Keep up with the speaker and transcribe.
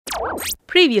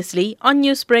Previously on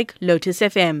Newsbreak, Lotus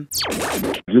FM.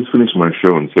 I just finished my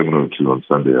show on 702 on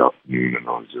Sunday afternoon, and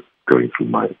I was just going through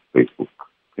my Facebook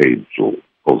page or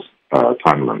post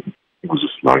timeline. I was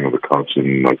just lying on the couch,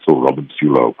 and I saw Robin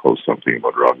Sula post something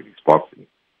about Ragani Achary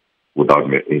without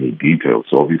any details.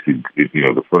 So obviously,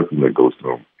 the first thing that goes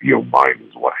through your mind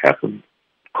is what happened.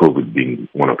 COVID being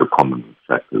one of the common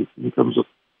factors in terms of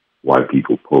why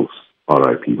people post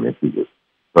RIP messages.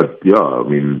 But yeah, I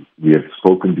mean, we had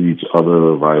spoken to each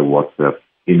other via WhatsApp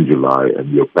in July,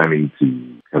 and we were planning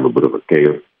to have a bit of a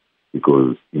chaos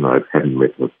because, I hadn't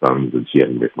met her sons and she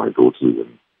hadn't met my daughters,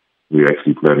 and we were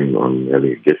actually planning on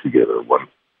having a get-together once,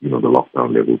 the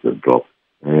lockdown levels had dropped.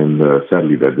 And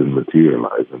sadly, that didn't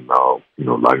materialize, and now,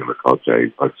 lying on the couch,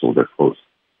 I saw that post.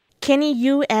 Kenny,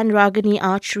 you and Ragani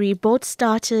Achary both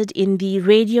started in the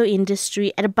radio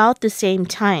industry at about the same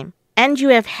time, and you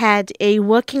have had a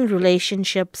working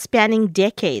relationship spanning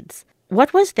decades.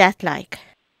 What was that like?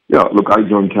 Yeah, look, I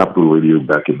joined Capital Radio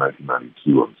back in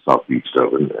 1992 on South Beach,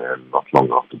 Durban, and not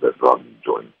long after that, Ragani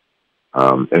joined.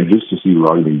 And just to see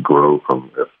Ragani grow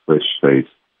from a fresh face,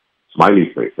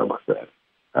 smiley face, I must add,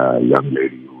 a young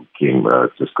lady who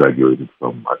just graduated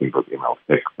from, I think it was ML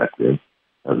Tech back then,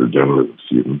 as a journalism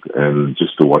student, and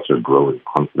just to watch her grow in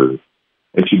confidence.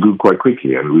 And she grew quite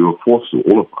quickly, and we were forced to,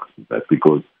 all of us, in that,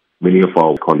 because many of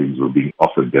our colleagues were being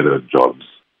offered better jobs.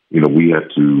 We had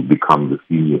to become the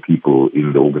senior people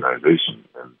in the organization.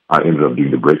 And I ended up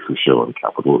doing the breakfast show on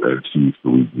Capital, and she used to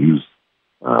read news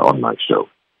on my show.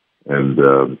 And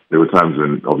there were times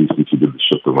when, obviously, she did the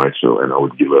shift on my show, and I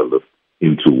would give her a lift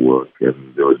into work.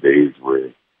 And there were days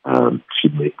where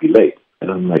she'd make me late.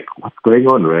 And I'm like, what's going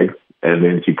on, Rag? And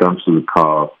then she comes to the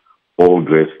car, all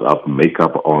dressed up,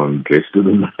 makeup on, dressed to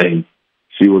the nines.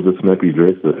 She was a snappy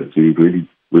dresser. She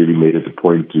really made it a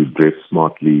point to dress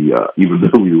smartly, even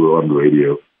though we were on the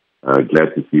radio.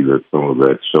 Glad to see that some of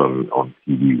that shone on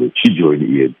TV when she joined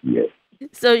ENTS.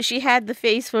 So she had the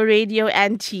face for radio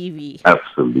and TV.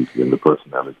 Absolutely, and the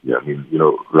personality. I mean,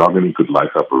 Ragani could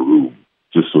light up a room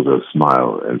just with her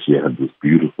smile, and she had this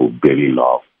beautiful belly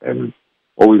laugh, and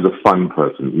always a fun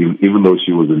person, even though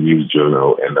she was a news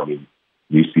journal, and I mean,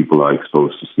 news people are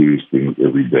exposed to serious things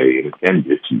every day, and it can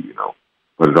get you,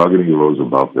 But Ragani rose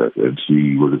above that, and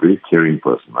she was a very caring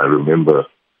person. I remember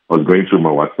I was going through my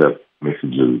WhatsApp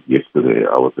messages yesterday.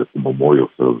 I was at the memorial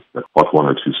service that Hot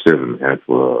 1027 had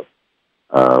for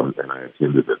her, and I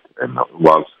attended it. And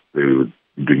whilst they were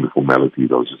doing the formalities,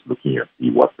 I was just looking at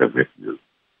the WhatsApp messages.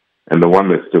 And the one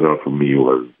that stood out for me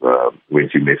was when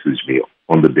she messaged me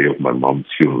on the day of my mom's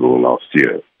funeral last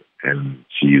year. And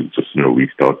she just,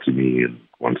 reached out to me and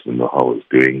wanted to know how I was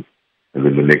doing. And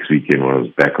then the next weekend when I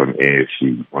was back on air,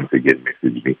 she once again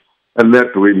messaged me. And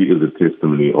that really is a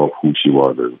testimony of who she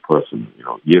was as a person.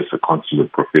 Yes, a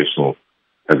consummate professional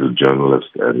as a journalist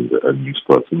and a news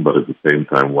person, but at the same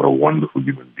time, what a wonderful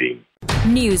human being.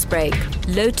 Newsbreak,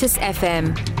 Lotus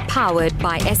FM, powered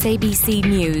by SABC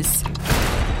News.